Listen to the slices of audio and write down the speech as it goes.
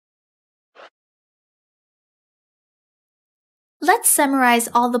Let's summarize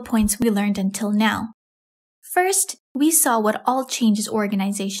all the points we learned until now. First, we saw what all changes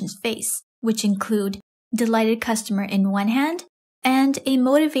organizations face, which include delighted customer in one hand and a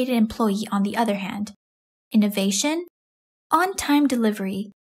motivated employee on the other hand, innovation, on-time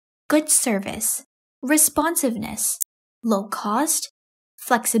delivery, good service, responsiveness, low cost,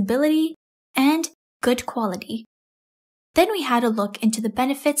 flexibility, and good quality. Then we had a look into the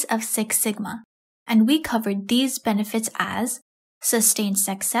benefits of Six Sigma, and we covered these benefits as sustained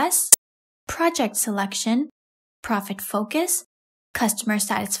success, project selection, profit focus, customer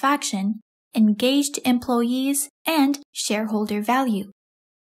satisfaction, engaged employees, and shareholder value.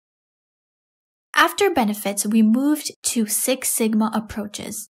 After benefits, we moved to Six Sigma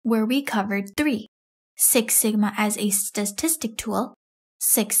approaches, where we covered 3: Six Sigma as a statistic tool,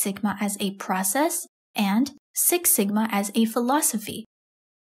 Six Sigma as a process, and Six Sigma as a philosophy.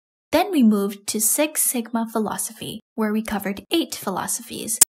 Then we moved to Six Sigma philosophy, where we covered 8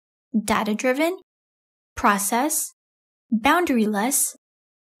 philosophies: data-driven, process, boundaryless,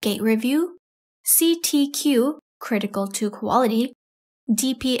 gate review, CTQ, critical to quality,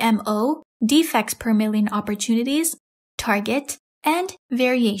 DPMO, defects per million opportunities, target, and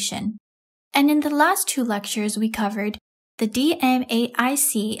variation. And in the last 2 lectures, we covered the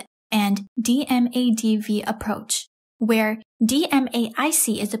DMAIC and DMADV approach, where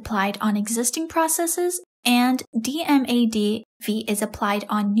DMAIC is applied on existing processes and DMADV is applied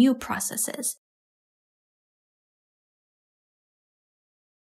on new processes.